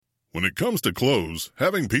When it comes to clothes,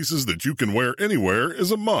 having pieces that you can wear anywhere is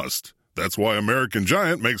a must. That's why American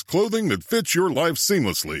Giant makes clothing that fits your life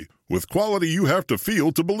seamlessly, with quality you have to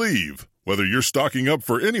feel to believe. Whether you're stocking up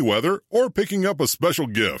for any weather or picking up a special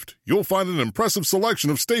gift, you'll find an impressive selection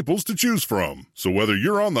of staples to choose from. So whether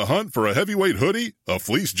you're on the hunt for a heavyweight hoodie, a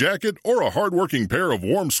fleece jacket, or a hardworking pair of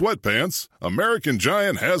warm sweatpants, American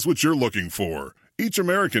Giant has what you're looking for. Each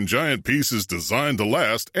American Giant piece is designed to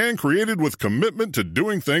last and created with commitment to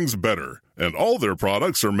doing things better. And all their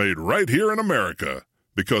products are made right here in America.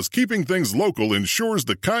 Because keeping things local ensures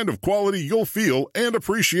the kind of quality you'll feel and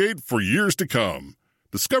appreciate for years to come.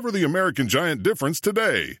 Discover the American Giant difference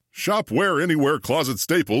today. Shop Wear Anywhere closet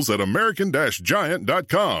staples at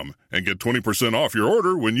american-giant.com and get 20% off your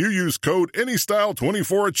order when you use code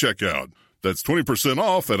ANYSTYLE24 at checkout. That's 20%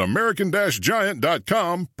 off at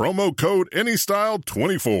american-giant.com, promo code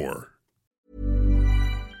ANYSTYLE24.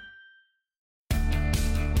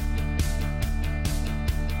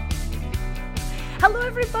 Hello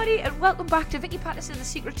everybody and welcome back to Vicky Patterson The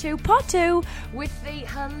Secret To Part 2 with the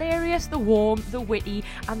hilarious, the warm, the witty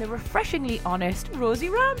and the refreshingly honest Rosie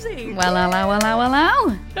Ramsey. Well,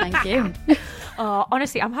 hello. Thank you.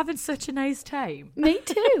 Honestly, I'm having such a nice time. Me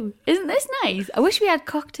too. Isn't this nice? I wish we had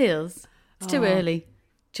cocktails. It's too early.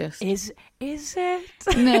 Just Is it?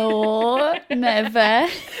 No, never.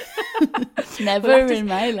 Never in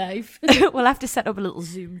my life. We'll have to set up a little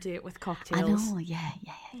Zoom date with cocktails. I know, yeah.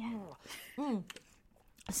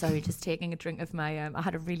 Sorry, just taking a drink of my... I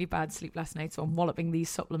had a really bad sleep last night, so I'm walloping these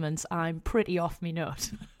supplements. I'm pretty off me nut.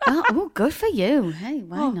 Oh, good for you. Hey,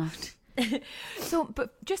 why not? So,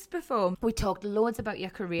 but just before, we talked loads about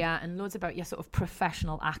your career and loads about your sort of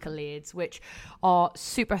professional accolades, which are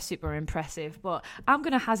super, super impressive. But I'm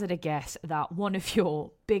going to hazard a guess that one of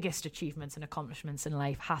your biggest achievements and accomplishments in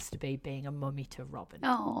life has to be being a mummy to Robin.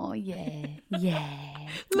 Oh, yeah.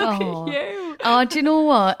 Look at you. Oh, do you know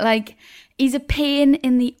what? Like, he's a pain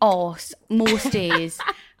in the arse most days,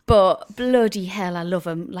 but bloody hell, I love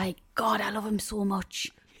him. Like, God, I love him so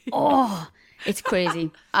much. Oh, it's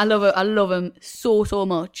crazy. I love him so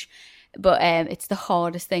much. But it's the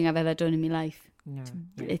hardest thing I've ever done in my life. No.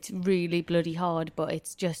 It's really bloody hard, but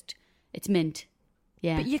it's mint.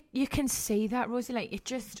 Yeah. But you can see that, Rosie, like it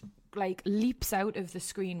just like leaps out of the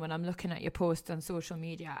screen when I'm looking at your posts on social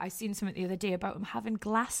media. I seen something the other day about him having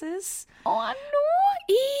glasses. Oh, I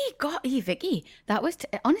know. Vicky, that was,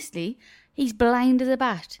 honestly, he's blind as a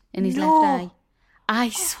bat in his left eye. I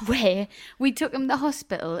swear, we took him to the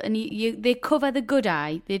hospital and they cover the good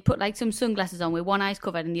eye. They'd put like some sunglasses on where one eye's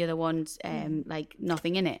covered and the other one's like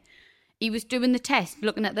nothing in it. He was doing the test,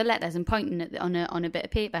 looking at the letters and pointing at on a bit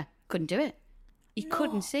of paper. Couldn't do it. He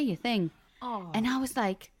couldn't see a thing. Oh. And I was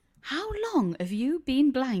like, how long have you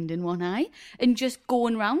been blind in one eye and just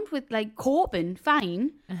going around with like coping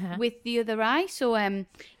fine with the other eye? So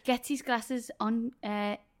gets his glasses on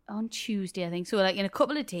Tuesday, I think. So like in a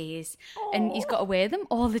couple of days. And he's got to wear them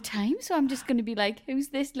all the time. So I'm just going to be like, who's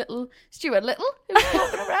this little Stuart Little who's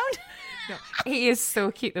walking around? No, he is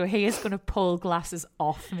so cute though. He is going to pull glasses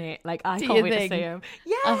off, mate. Like I Do can't you wait to think? see him.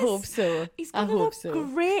 Yes, I hope so. He's going to look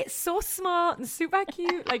great, so smart and super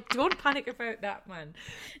cute. Like don't panic about that, man.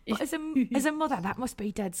 But as a mother, that must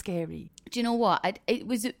be dead scary. Do you know what? It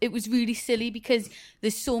was really silly because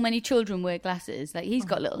there's so many children wear glasses. Like he's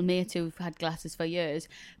got little mates who've had glasses for years,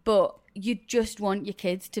 but you just want your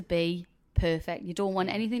kids to be perfect. You don't want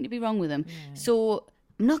anything to be wrong with them. Yeah. So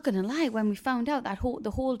I'm not gonna lie. When we found out that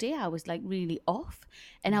the whole day, I was like really off,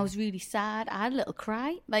 and I was really sad. I had a little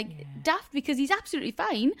cry, like daft, because he's absolutely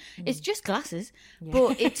fine. It's just glasses,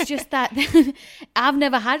 but it's just that I've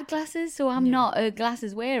never had glasses, so I'm not a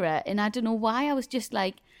glasses wearer, and I don't know why. I was just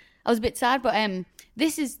like, I was a bit sad, but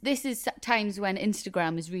this is times when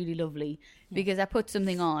Instagram is really lovely because I put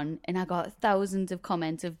something on and I got thousands of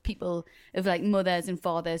comments of people, of like mothers and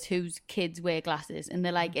fathers whose kids wear glasses, and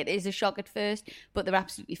they're like, it is a shock at first, but they're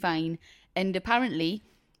absolutely fine, and apparently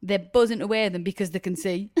they're buzzing to wear them because they can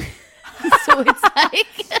see. So it's like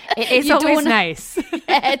it's always nice.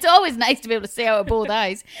 Yeah, it's always nice to be able to see out of both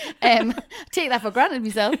eyes. Take that for granted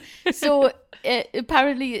myself. So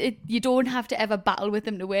apparently you don't have to ever battle with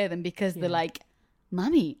them to wear them because they're like,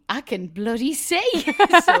 Mummy, I can bloody see.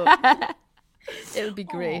 So it'll be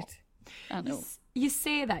great. I know. You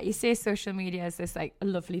say that. You say social media is this like a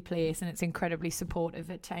lovely place and it's incredibly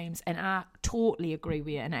supportive at times, and I totally agree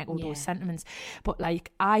with you and echo those sentiments. But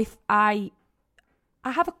like I I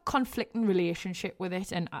have a conflicting relationship with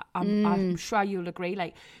it, and I'm sure you'll agree.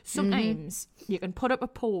 Like, sometimes you can put up a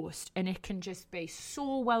post and it can just be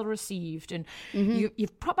so well received, and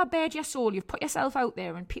you've proper bared your soul, you've put yourself out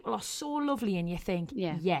there, and people are so lovely, and you think,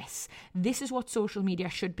 yes, this is what social media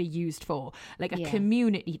should be used for, like a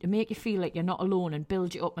community to make you feel like you're not alone and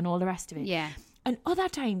build you up and all the rest of it. Yeah. And other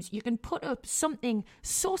times you can put up something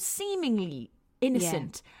so seemingly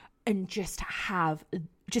innocent and just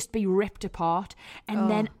be ripped apart, and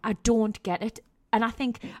then I don't get it. And I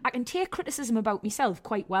think I can take criticism about myself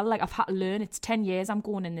quite well. Like, I've had to learn. It's 10 years I'm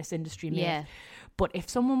going in this industry, mate. Yeah. But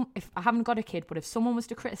if I haven't got a kid, but if someone was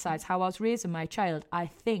to criticise how I was raising my child, I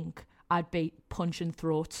think I'd be punching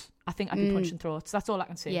throats. That's all I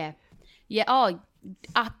can say. Yeah. Yeah. Oh,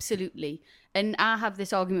 absolutely. And I have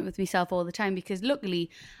this argument with myself all the time, because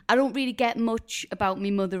luckily I don't really get much about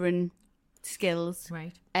me mothering skills.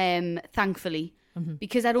 Right. Thankfully.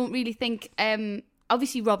 Because I don't really think,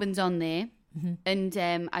 obviously Robin's on there, and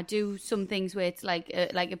I do some things where it's like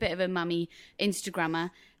a bit of a mammy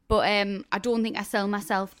Instagrammer, but I don't think I sell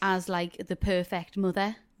myself as like the perfect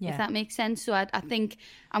mother, if that makes sense. So I think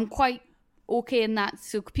I'm quite okay in that,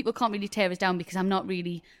 so people can't really tear us down, because I'm not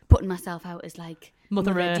really putting myself out as like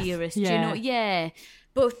Mother Earth. Dearest, you know? Yeah.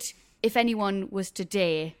 But if anyone was to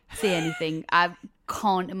dare say anything, I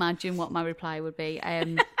can't imagine what my reply would be.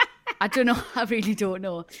 I don't know. I really don't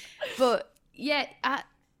know. But yeah,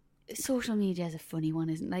 social media is a funny one,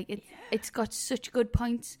 isn't it? Like, it's got such good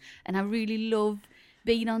points, and I really love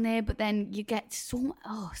being on there. But then you get some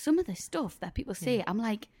of the stuff that people say. I'm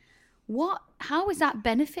like, what? How is that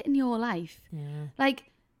benefiting your life? Yeah. Like,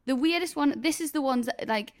 the weirdest one. This is the ones that,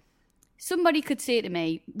 like, somebody could say to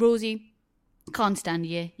me, Rosie, can't stand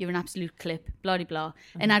you. You're an absolute clip. Blah blah blah.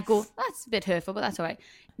 And I'd go, that's a bit hurtful, but that's all right.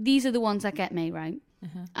 These are the ones that get me, right?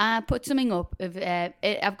 I put something up of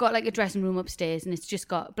I've got like a dressing room upstairs, and it's just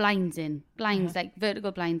got blinds like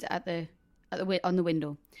vertical blinds on the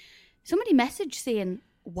window. Somebody messaged saying,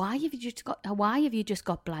 why have you just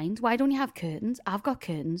got blinds? Why don't you have curtains? I've got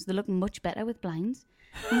curtains. They look much better with blinds.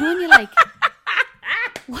 You know, and you're like,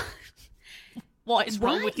 what is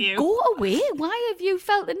wrong with you? Go away. Why have you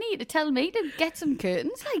felt the need to tell me to get some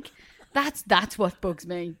curtains? Like, that's what bugs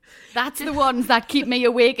me. That's the ones that keep me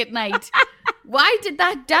awake at night. Why did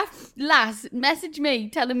that daft lass message me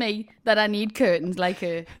telling me that I need curtains like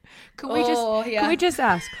her? Can we just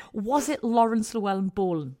ask, was it Lawrence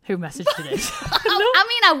Llewellyn-Bowen who messaged you this? I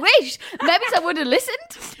mean, I wish. Maybe I would have listened.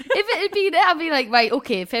 If it had been there, I'd be like, right,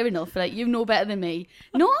 okay, fair enough. Like, you know better than me.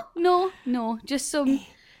 No. Just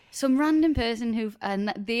some random person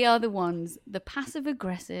and they are the ones, the passive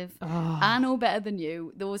aggressive. Oh. I know better than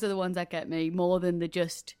you. Those are the ones that get me more than the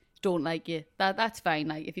just don't like you. That's fine.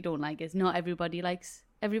 Like, if you don't like us, not everybody likes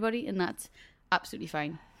everybody, and that's absolutely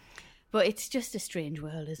fine. But it's just a strange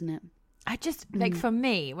world, isn't it? I just, like, for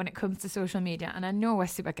me, when it comes to social media, and I know we're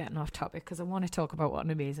super getting off topic because I want to talk about what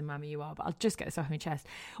an amazing mammy you are, but I'll just get this off my chest.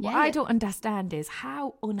 What I don't understand is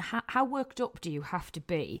how worked up do you have to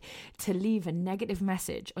be to leave a negative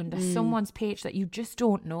message under someone's page that you just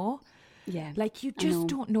don't know? Yeah. Like, you just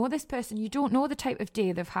don't know this person. You don't know the type of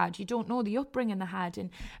day they've had. You don't know the upbringing they had.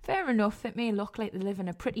 And fair enough, it may look like they live in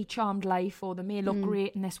a pretty charmed life, or they may look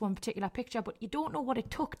great in this one particular picture, but you don't know what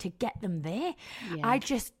it took to get them there. Yeah. I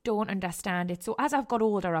just don't understand it. So as I've got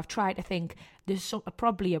older, I've tried to think there's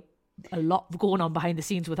probably a lot going on behind the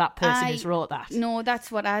scenes with that person who's wrote that. No,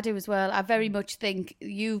 that's what I do as well. I very much think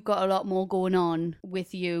you've got a lot more going on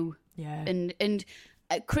with you. Yeah. And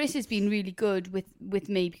Chris has been really good with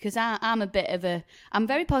me, because I'm I'm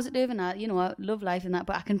very positive, and I love life and that,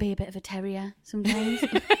 but I can be a bit of a terrier sometimes.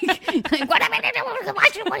 Like,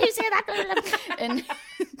 why you say that? And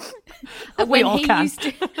we all can.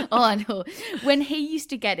 I know. When he used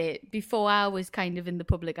to get it, before I was kind of in the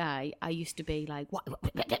public eye, I used to be like, what?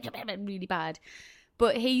 Really bad.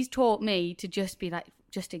 But he's taught me to just be like,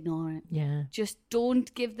 just ignore it. Yeah. Just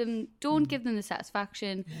don't give them the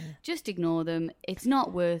satisfaction. Yeah. Just ignore them. It's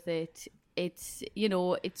not worth it. It's,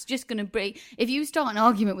 it's just going to break. If you start an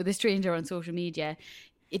argument with a stranger on social media,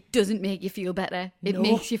 it doesn't make you feel better. It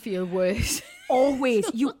makes you feel worse. Always.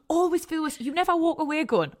 You always feel worse. You never walk away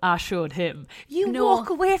going, I showed him. You walk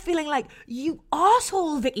away feeling like, you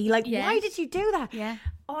arsehole, Vicky. Like, why did you do that? Yeah.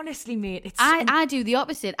 Honestly, mate, I do the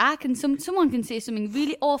opposite. Someone can say something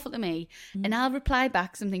really awful to me, and I'll reply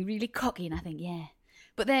back something really cocky, and I think, yeah.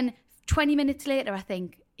 But then 20 minutes later, I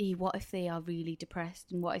think, what if they are really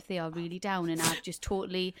depressed, and what if they are really down, and I've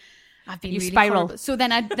been really spiral. Horrible. So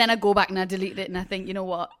then I go back and I delete it, and I think, you know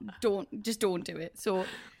what? Don't do it. So,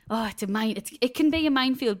 it can be a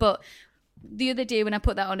minefield, but the other day when I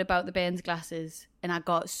put that on about the Bairns glasses and I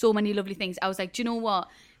got so many lovely things, I was like, do you know what?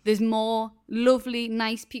 There's more lovely,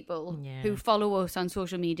 nice people who follow us on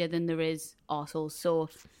social media than there is arseholes. So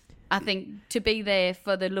I think to be there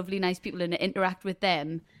for the lovely, nice people and to interact with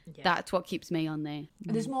them, that's what keeps me on there.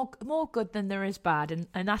 There's more good than there is bad,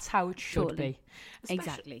 and that's how it should be.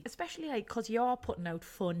 Exactly. Especially like because you are putting out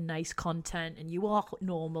fun, nice content, and you are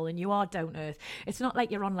normal and you are down to earth. It's not like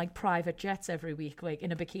you're on like private jets every week, like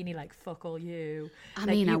in a bikini, like fuck all you. I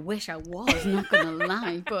mean, I wish I was. Not gonna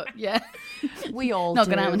lie, but yeah, we all not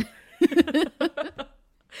do. gonna happen.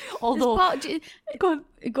 Although, go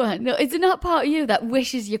on. No, is it not part of you that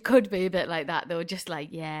wishes you could be a bit like that though? Just like,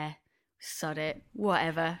 yeah, sod it,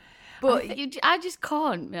 whatever. But I just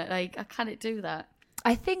can't. Like, I can't do that.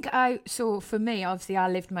 I think so for me, obviously, I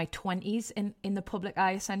lived my 20s in the public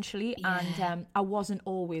eye essentially, and I wasn't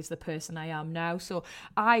always the person I am now. So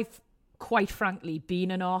I've quite frankly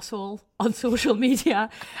been an arsehole on social media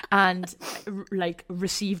and like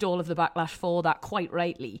received all of the backlash for that quite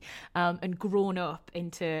rightly, and grown up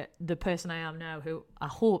into the person I am now, who I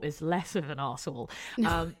hope is less of an arsehole.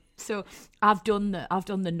 So I've done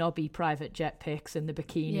the knobby private jet pics and the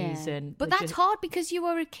bikinis, but that's hard because you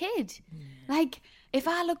were a kid. Like, if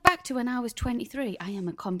I look back to when I was 23, I am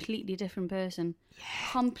a completely different person.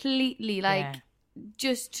 Completely,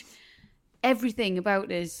 just everything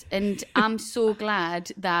about us. And I'm so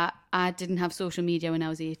glad that I didn't have social media when I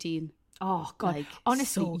was 18. Oh, God. Like,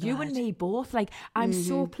 honestly, so you glad. and me both. Like, I'm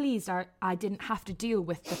so pleased I didn't have to deal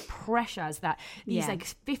with the pressures that these like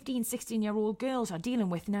 15, 16-year-old girls are dealing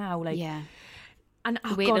with now. Like, and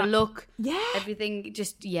the way to look, everything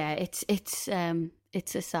just, it's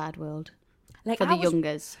a sad world. Like for the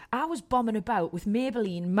youngers. I was bombing about with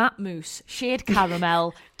Maybelline, Matte Mousse, Shade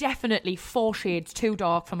Caramel, definitely 4 shades too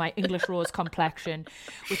dark for my English rose complexion,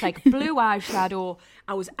 with like blue eyeshadow.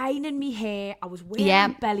 I was ironing me hair. I was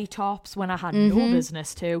wearing belly tops when I had no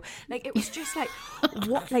business to. Like, it was just like,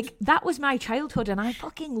 what? Like, that was my childhood and I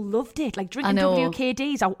fucking loved it. Like, drinking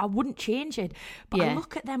WKDs, I wouldn't change it. But I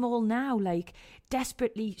look at them all now, like,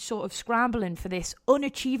 desperately sort of scrambling for this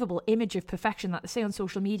unachievable image of perfection that they say on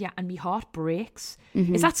social media, and my heart breaks.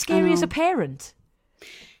 Is that scary as a parent?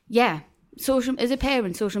 Yeah. As a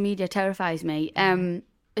parent, social media terrifies me.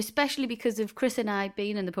 Especially because of Chris and I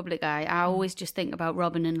being in the public eye. I always just think about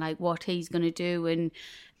Robin and like what he's going to do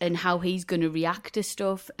and how he's going to react to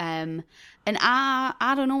stuff. And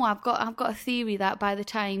I don't know. I've got a theory that by the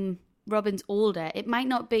time Robin's older, it might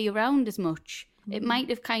not be around as much. It might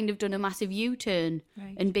have kind of done a massive U-turn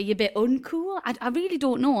and be a bit uncool. I really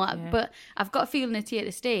don't know, but I've got a feeling it's here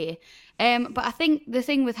to stay. But I think the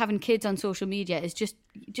thing with having kids on social media is just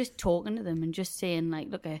talking to them and just saying like,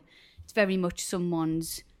 look, it's very much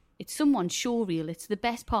someone's show reel. It's the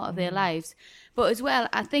best part of their lives. But as well,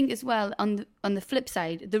 I think as well on the flip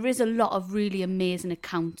side, there is a lot of really amazing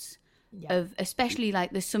accounts. Of especially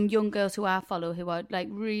like there's some young girls who I follow who are like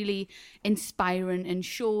really inspiring and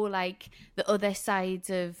show like the other sides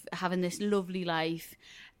of having this lovely life.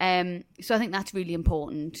 So I think that's really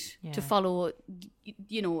important to follow,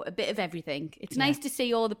 you know, a bit of everything. It's nice to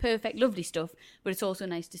see all the perfect, lovely stuff, but it's also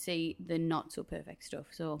nice to see the not so perfect stuff.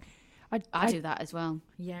 So I do that as well.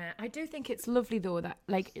 Yeah, I do think it's lovely though that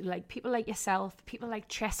like people like yourself, people like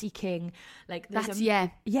Chessie King, like there's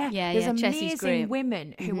there's amazing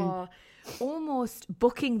women who are almost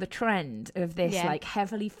booking the trend of this like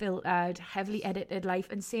heavily filtered, heavily edited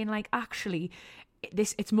life and saying like, actually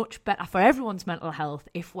it's much better for everyone's mental health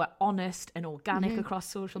if we're honest and organic across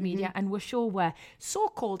social media and we're sure we're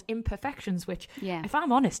so-called imperfections, which if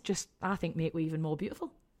I'm honest, just I think make we even more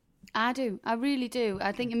beautiful. I do. I really do.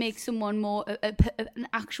 I think it makes someone more an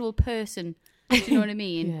actual person. Do you know what I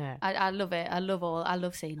mean? I love it. I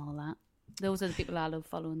love seeing all that. Those are the people I love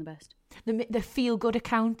following the best. The feel good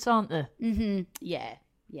accounts, aren't they? Yeah.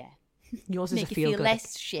 Yours is Make a you feel feel good.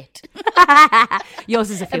 less shit Yours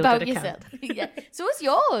is a feel about good yourself. account. So is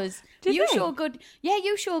yours. Do you they? show good. Yeah,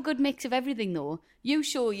 you show a good mix of everything though. You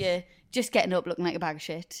show you just getting up looking like a bag of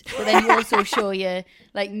shit, but then you also show you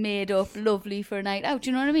like made up, lovely for a night out. Do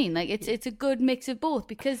you know what I mean? Like it's a good mix of both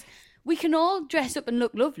because we can all dress up and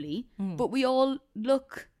look lovely, but we all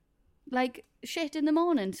look like shit in the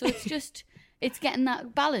morning. So it's just it's getting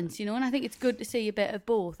that balance, you know. And I think it's good to see a bit of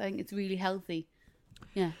both. I think it's really healthy.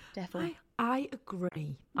 Yeah, definitely. I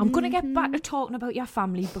agree. I'm going to get back to talking about your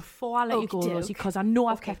family before I let you go, Rosie, because I know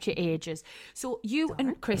I've kept you ages. So you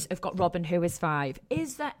and Chris have got Robin, who is 5.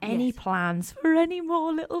 Is there any plans for any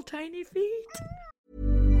more little tiny feet?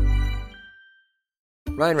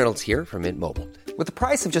 Ryan Reynolds here from Mint Mobile. With the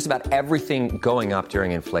price of just about everything going up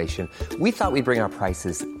during inflation, we thought we'd bring our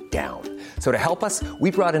prices down. So to help us,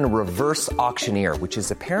 we brought in a reverse auctioneer, which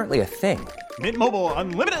is apparently a thing. Mint Mobile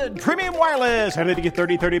Unlimited Premium Wireless. How to get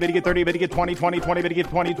 30, 30, bit to get 30, bit to get 20, 20, 20, bit to get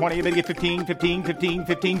 20, 20, bit to get 15, 15, 15,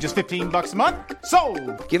 15, just $15 a month?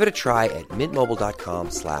 Sold! Give it a try at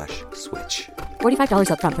mintmobile.com/switch.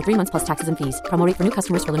 $45 up front for 3 months plus taxes and fees. Promo rate for new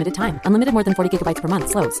customers for limited time. Unlimited more than 40 gigabytes per month.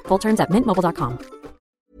 Slows full terms at mintmobile.com.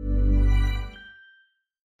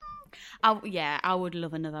 I would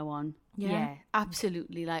love another one. Yeah,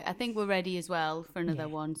 absolutely. Like, I think we're ready as well for another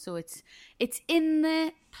one. So it's in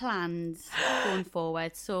the plans going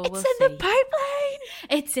forward. So we'll see. It's in the pipeline.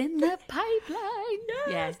 It's in the pipeline.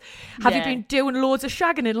 Yes. Have you been doing loads of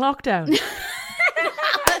shagging in lockdown?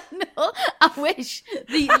 No, I wish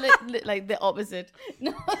the opposite.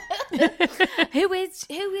 No. Who is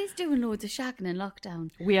doing loads of shagging in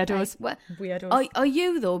lockdown? Weirdos. Like, Weirdos. Are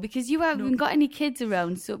you though? Because you haven't got any kids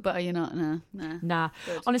around. So, but are you not? Nah.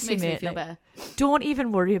 Good. Honestly, Makes me mate, feel like, better. don't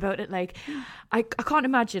even worry about it. Like, I can't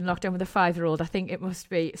imagine lockdown with a 5-year-old. I think it must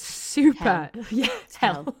be super. Hell. Yeah,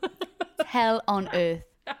 hell. Hell on earth.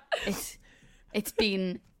 It's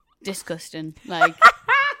been disgusting. Like,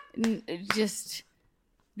 just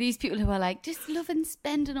these people who are like, just loving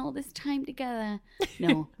spending all this time together.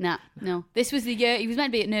 No. This was the year he was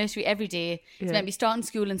meant to be at nursery every day. He's meant to be starting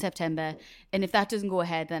school in September. And if that doesn't go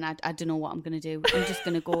ahead, then I don't know what I'm going to do. I'm just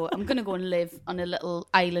going to go. I'm going to go and live on a little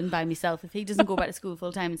island by myself. If he doesn't go back to school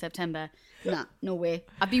full time in September, no way.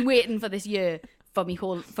 I've been waiting for this year for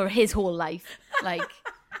his whole life. Like,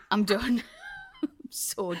 I'm done. I'm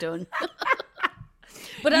so done.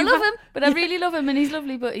 But I love him. But I really love him, and he's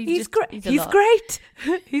lovely. But he's great. He's great.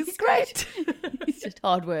 He's great. He's just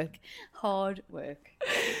hard work, and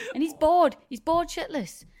he's bored. He's bored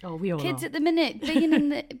shitless. Oh, we all kids are. at the minute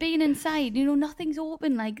being inside. You know, nothing's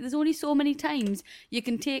open. Like, there's only so many times you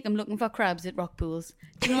can take him looking for crabs at rock pools.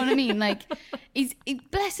 Do you know what I mean? Like,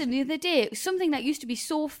 bless him. The other day, something that used to be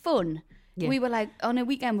so fun. Yeah. We were like, on a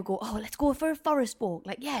weekend, we'd go, let's go for a forest walk.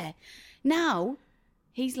 Like, yeah. Now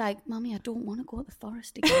he's like, Mommy, I don't want to go to the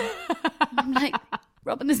forest again. I'm like,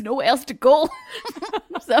 Robin, there's nowhere else to go.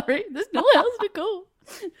 I'm sorry, there's nowhere else to go.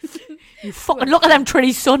 You fucking look at them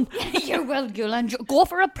trees, son. Yeah, well, Yolanda, go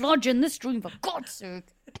for a plunge in the stream, for God's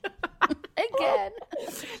sake. Again.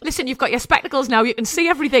 Listen, you've got your spectacles now. You can see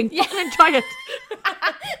everything. You can enjoy it.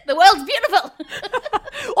 The world's beautiful.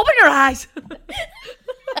 Open your eyes.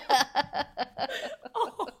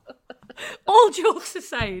 All jokes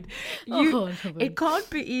aside, it can't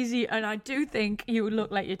be easy, and I do think you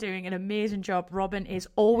look like you're doing an amazing job. Robin is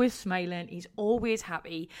always smiling. He's always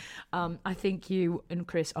happy. I think you and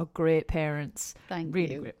Chris are great parents. Thank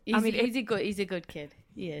really you. Great. He's a good kid.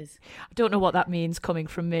 He is. I don't know what that means coming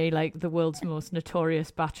from me, like the world's most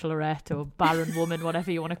notorious bachelorette or barren woman,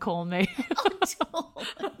 whatever you want to call me.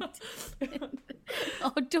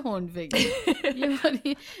 Don't, Vicky.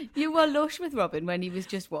 You were lush with Robin when he was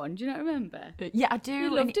just one. Do you not remember? Yeah, I do. You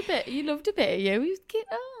loved a bit of you. He was cute.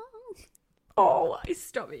 Oh,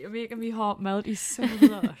 stop it. You're making me heart melt. He's so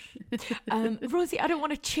lush. Rosie, I don't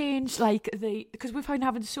want to change because we've been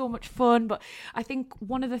having so much fun, but I think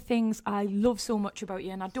one of the things I love so much about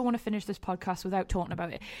you, and I don't want to finish this podcast without talking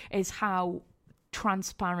about it, is how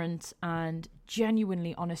transparent and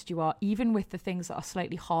genuinely honest you are, even with the things that are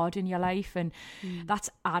slightly hard in your life, and that's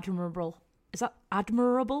admirable. Is that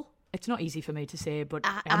admirable? It's not easy for me to say, but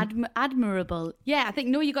admirable. Yeah, I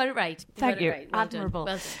think you got it right. Thank you. Right. Well admirable.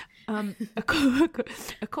 Done. A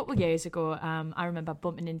couple of years ago, I remember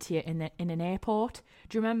bumping into you in an airport.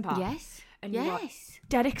 Do you remember? Yes. And you were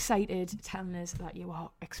dead excited, telling us that you were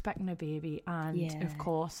expecting a baby, and of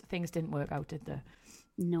course, things didn't work out, did they?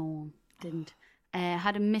 No, didn't.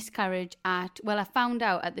 Had a miscarriage I found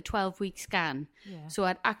out at the 12-week scan. Yeah. So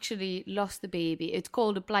I'd actually lost the baby. It's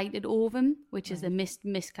called a blighted ovum, which is a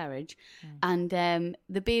miscarriage. Right. And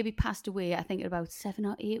the baby passed away, I think, at about 7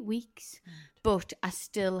 or 8 weeks. Right. But I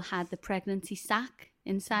still had the pregnancy sac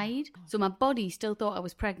inside. Oh, so my body still thought I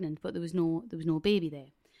was pregnant, but there was no baby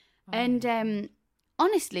there. Oh, and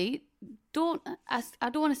honestly, I don't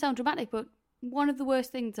want to sound dramatic, but one of the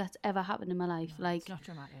worst things that's ever happened in my life. No, it's not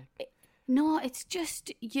dramatic. No, it's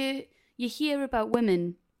just you hear about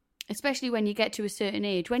women, especially when you get to a certain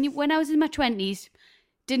age. When I was in my 20s,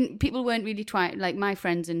 people weren't really trying, like my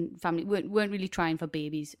friends and family weren't really trying for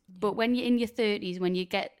babies. Yeah. But when you're in your 30s, when you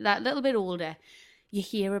get that little bit older, you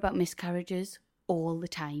hear about miscarriages all the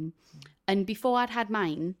time. Yeah. And before I'd had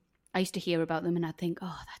mine, I used to hear about them and I'd think,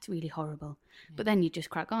 oh, that's really horrible. Yeah. But then you just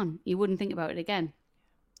crack on. You wouldn't think about it again.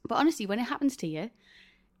 But honestly, when it happens to you,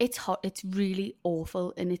 it's hot. It's really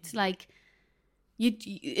awful. And it's like, you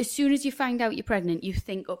as soon as you find out you're pregnant, you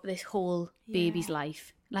think up this whole baby's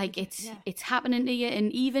life. Like it's happening to you,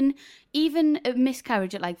 and even a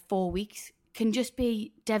miscarriage at like 4 weeks can just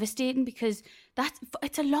be devastating, because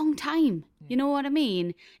it's a long time. You know what I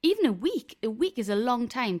mean? Even a week is a long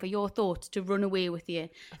time for your thoughts to run away with you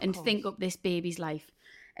and think up this baby's life.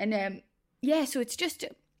 And so it's just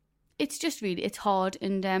really, it's hard.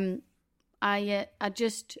 And I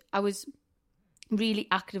was really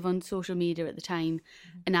active on social media at the time,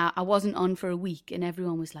 and I wasn't on for a week, and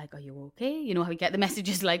everyone was like, "Are you okay?" You know how you get the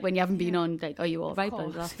messages like when you haven't been on, like, "Are you all right?" Blah,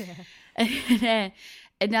 blah, blah.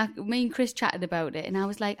 And me and Chris chatted about it, and I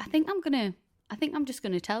was like, I think I'm just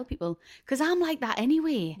gonna tell people, because I'm like that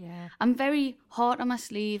anyway. Yeah. I'm very heart on my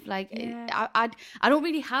sleeve. Like I don't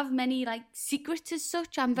really have many like secrets as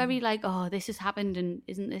such. I'm very like, oh, this has happened, and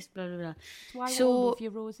isn't this blah blah blah. It's why I love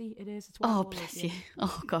you, Rosie. It is. It's why oh, bless you.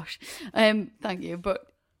 Oh gosh, thank you.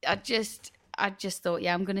 But I just thought,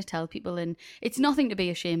 I'm gonna tell people, and it's nothing to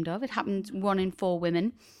be ashamed of. It happens 1 in 4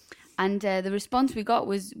 women, and the response we got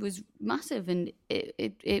was massive, and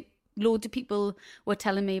it loads of people were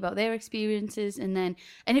telling me about their experiences, and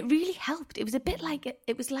it really helped. It was a bit like,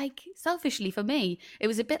 it was like, selfishly for me, it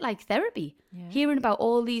was a bit like therapy, hearing about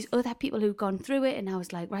all these other people who've gone through it, and I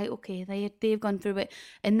was like, right, okay, they've gone through it,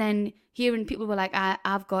 and then hearing people were like,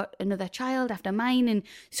 I've got another child after mine, and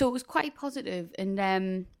so it was quite positive, and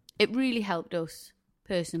it really helped us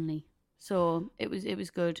personally, so it was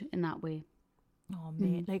good in that way. Oh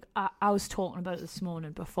mate, like I was talking about it this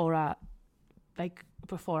morning before I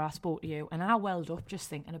spoke to you, and I welled up just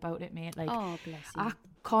thinking about it, mate. Like, oh, bless you. I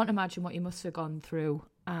can't imagine what you must have gone through,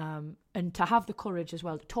 and to have the courage as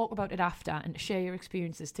well to talk about it after, and to share your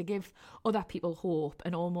experiences, to give other people hope,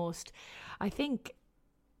 and almost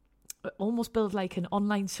build like an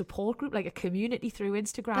online support group, like a community through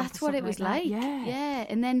Instagram. That's what it was like. Yeah.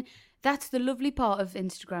 And then that's the lovely part of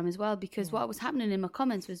Instagram as well, because what was happening in my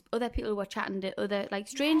comments was other people were chatting to other like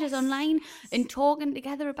strangers online and talking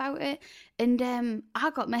together about it. And I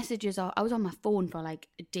got messages. I was on my phone for like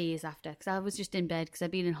days after, because I was just in bed because I'd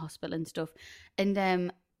been in hospital and stuff. And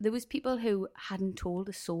there was people who hadn't told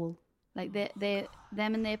a soul, like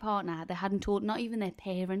them and their partner. They hadn't told, not even their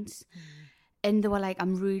parents. And they were like,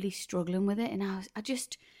 I'm really struggling with it. And I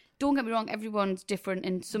just, don't get me wrong, everyone's different,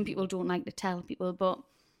 and some people don't like to tell people. But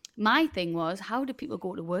my thing was, how do people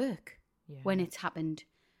go to work when it's happened?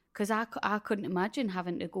 Because I couldn't imagine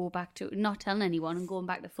having to go back to not telling anyone and going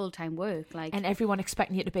back to full-time work. Like, and everyone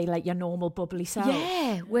expecting you to be like your normal bubbly self.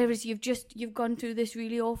 Yeah, whereas you've gone through this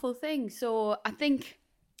really awful thing. So I think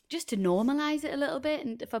just to normalise it a little bit,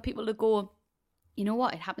 and for people to go, you know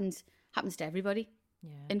what, it happens to everybody. Yeah.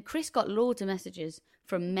 And Chris got loads of messages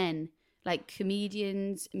from men, like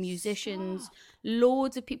comedians, musicians,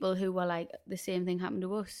 loads of people who were like, the same thing happened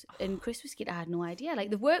to us. And Chris was like, I had no idea. Like,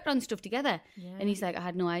 they've worked on stuff together. Yeah. And he's like, I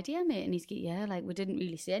had no idea, mate. And he's like, like, we didn't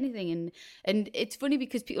really say anything. And it's funny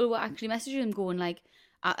because people were actually messaging him going like,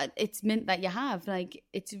 it's meant that you have. Like,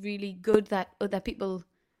 it's really good that other people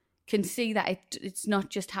can see that it's not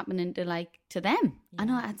just happening to them. Yeah. I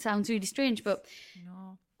know that sounds really strange, but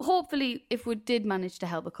hopefully if we did manage to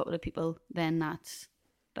help a couple of people, then that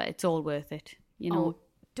it's all worth it, you know.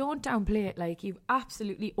 Don't downplay it. Like, you've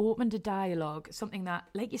absolutely opened a dialogue, something that,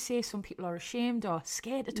 like you say, some people are ashamed or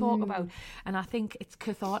scared to talk about, and I think it's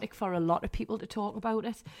cathartic for a lot of people to talk about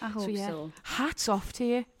it. I hope so. Hats off to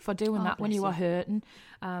you for doing that when you were hurting,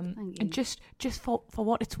 and just for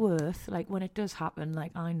what it's worth, like, when it does happen,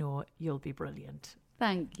 like, I know you'll be brilliant.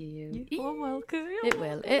 Thank you. You're welcome.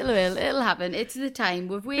 It'll happen. It's the time.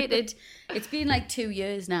 We've waited. It's been like 2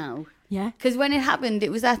 years now. Yeah. Because when it happened,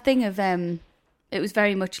 it was that thing of, it was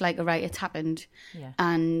very much like, all right, it's happened. Yeah.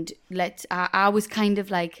 And I was kind of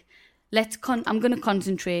like, I'm going to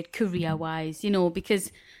concentrate career-wise, you know,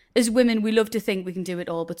 because as women, we love to think we can do it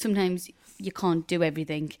all, but sometimes you can't do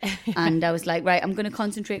everything. And I was like, right, I'm going to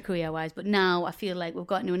concentrate career-wise. But now I feel like we've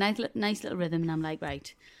gotten to a nice little rhythm, and I'm like,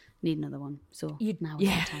 right, need another one. So now is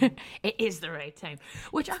the time. It is the right time.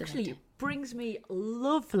 Which actually brings me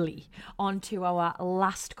lovely onto our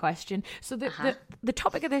last question. So the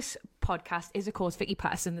topic of this podcast is, of course, Vicky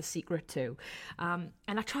Pattison, The Secret too. And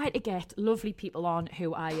I try to get lovely people on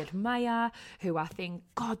who I admire, who I think,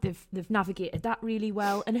 God, they've navigated that really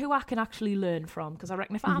well, and who I can actually learn from, because I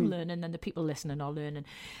reckon if I'm learning, then the people listening are learning.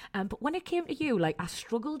 But when it came to you, like, I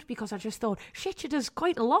struggled, because I just thought, shit, she does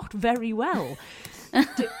quite a lot very well.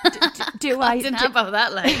 Do I didn't know about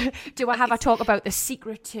that, like. Do I have a talk about The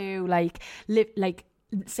Secret to, like, live, like,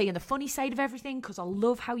 seeing the funny side of everything because I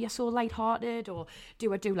love how you're so lighthearted, or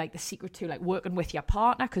do I do like the secret to like working with your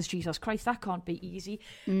partner, because Jesus Christ, that can't be easy.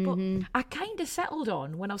 But I kind of settled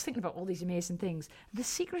on, when I was thinking about all these amazing things, the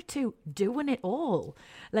secret to doing it all.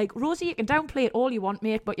 Like, Rosie, you can downplay it all you want,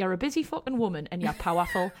 mate, but you're a busy fucking woman and you're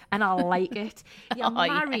powerful and I like it. You're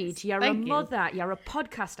married, yes. you're Thank a mother, you're a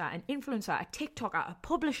podcaster, an influencer, a TikToker, a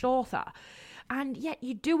published author, and yet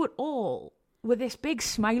you do it all with this big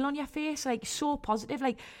smile on your face, like so positive.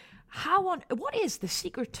 Like, what is the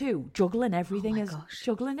secret to juggling everything?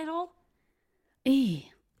 Juggling it all?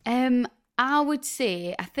 I would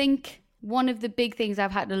say, I think one of the big things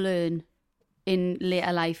I've had to learn in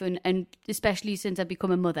later life, and especially since I've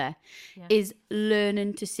become a mother, is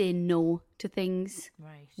learning to say no to things,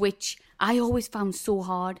 which I always found so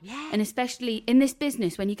hard. And especially in this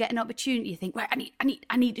business, when you get an opportunity, you think, right,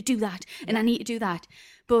 I need to do that, and I need to do that.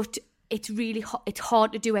 But it's really it's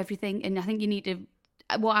hard to do everything, and I think you need to.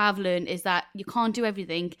 What I've learned is that you can't do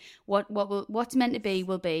everything. What's meant to be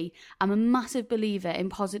will be. I'm a massive believer in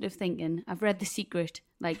positive thinking. I've read The Secret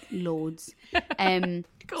like loads. Go on.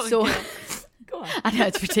 I know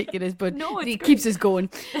it's ridiculous, but it keeps us going.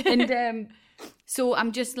 And so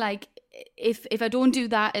I'm just like, if I don't do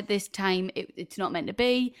that at this time, it's not meant to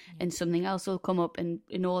be, and something else will come up, and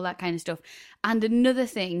all that kind of stuff. And another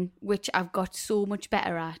thing which I've got so much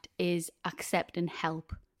better at is accepting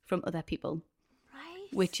help from other people.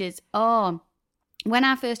 Right. Which is, when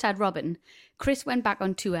I first had Robin, Chris went back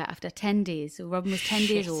on tour after 10 days. So Robin was 10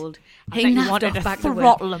 days old. He wanted to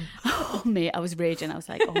throttle him. Oh, mate, I was raging. I was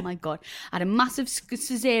like, oh my God. I had a massive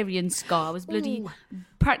cesarean scar. I was bloody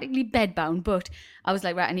practically bedbound, but I was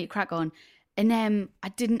like, right, I need to crack on. And I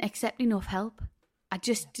didn't accept enough help. I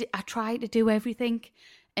tried to do everything,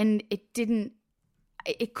 and it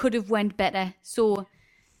could have went better. So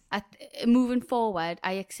moving forward,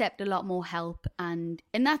 I accept a lot more help, and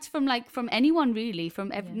that's from anyone really,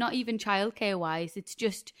 not even childcare wise. It's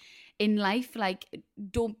just in life, like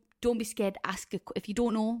don't be scared to ask if you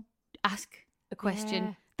don't know, ask a question.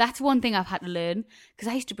 Yeah. That's one thing I've had to learn, because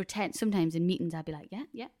I used to pretend sometimes in meetings I'd be like,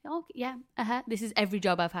 this is every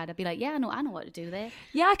job I've had. I'd be like, I know what to do there.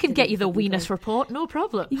 Yeah, I can get you the Weenus report, no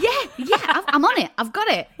problem. Yeah, I'm on it. I've got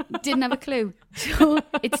it. Didn't have a clue. So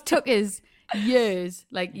it's took us years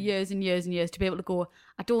and years and years to be able to go,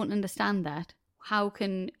 I don't understand that. How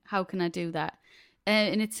can I do that?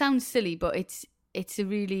 And it sounds silly, but it's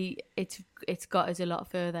got us a lot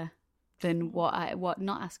further than what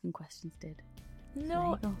not asking questions did.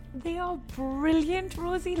 No, they are brilliant,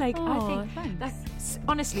 Rosie. Like, I think that's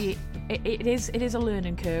honestly, it is a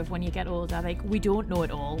learning curve when you get older. Like, we don't know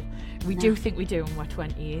it all. We do think we do in our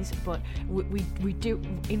 20s, but we do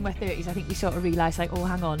in our 30s. I think we sort of realise, like, oh,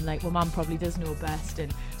 hang on, like, well, mum probably does know best,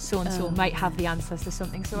 and so might have the answers to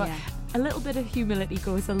something. So a little bit of humility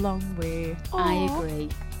goes a long way. I agree,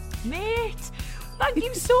 mate. Thank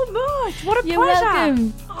you so much. What a You're pleasure.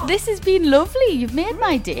 Welcome. This has been lovely. You've made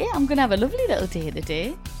my day. I'm going to have a lovely little day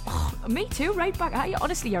today. Oh, me too, right back at you.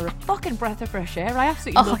 Honestly, you're a fucking breath of fresh air. I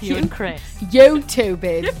absolutely love you and Chris. You too,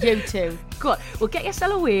 babe. You too. Good. Well, get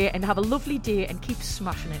yourself away and have a lovely day and keep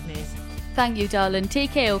smashing it, Nate. Thank you, darling.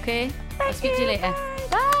 Take care, okay? I'll speak to you later.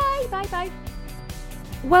 Bye. Bye.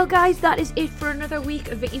 Well, guys, that is it for another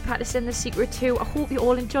week of Vicky Pattison, The Secret To. I hope you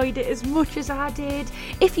all enjoyed it as much as I did.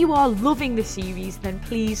 If you are loving the series, then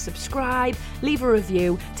please subscribe, leave a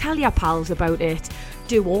review, tell your pals about it,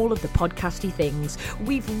 do all of the podcasty things.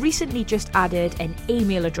 We've recently just added an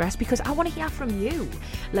email address because I want to hear from you.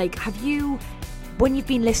 Like, when you've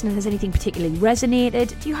been listening, has anything particularly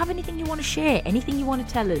resonated? Do you have anything you want to share? Anything you want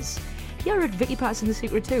to tell us? Here at Vicky Pattison, The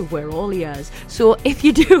Secret To, we're all ears. So if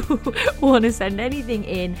you do want to send anything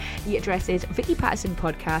in, the address is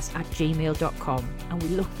vickypattisonpodcast@gmail.com, and we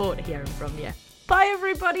look forward to hearing from you. Bye,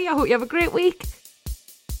 everybody. I hope you have a great week.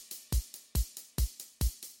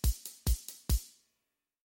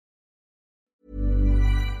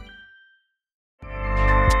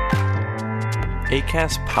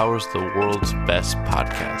 Acast powers the world's best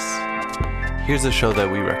podcasts. Here's a show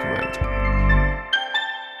that we recommend.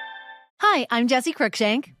 Hi, I'm Jessie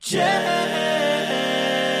Cruikshank. Jessie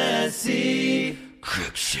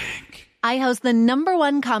Cruikshank. I host the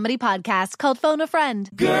 #1 comedy podcast called Phone a Friend.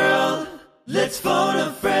 Girl, let's phone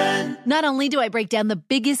a friend. Not only do I break down the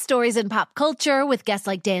biggest stories in pop culture with guests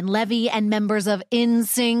like Dan Levy and members of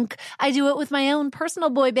NSYNC, I do it with my own personal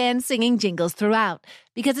boy band singing jingles throughout.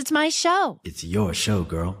 Because it's my show. It's your show,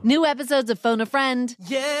 girl. New episodes of Phone a Friend.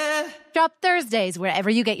 Yeah. Drop Thursdays wherever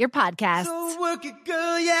you get your podcasts. So work it,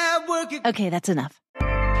 girl, yeah, work it. Okay, that's enough.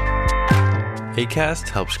 Acast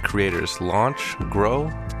helps creators launch,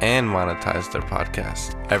 grow, and monetize their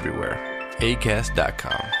podcasts everywhere.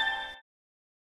 Acast.com.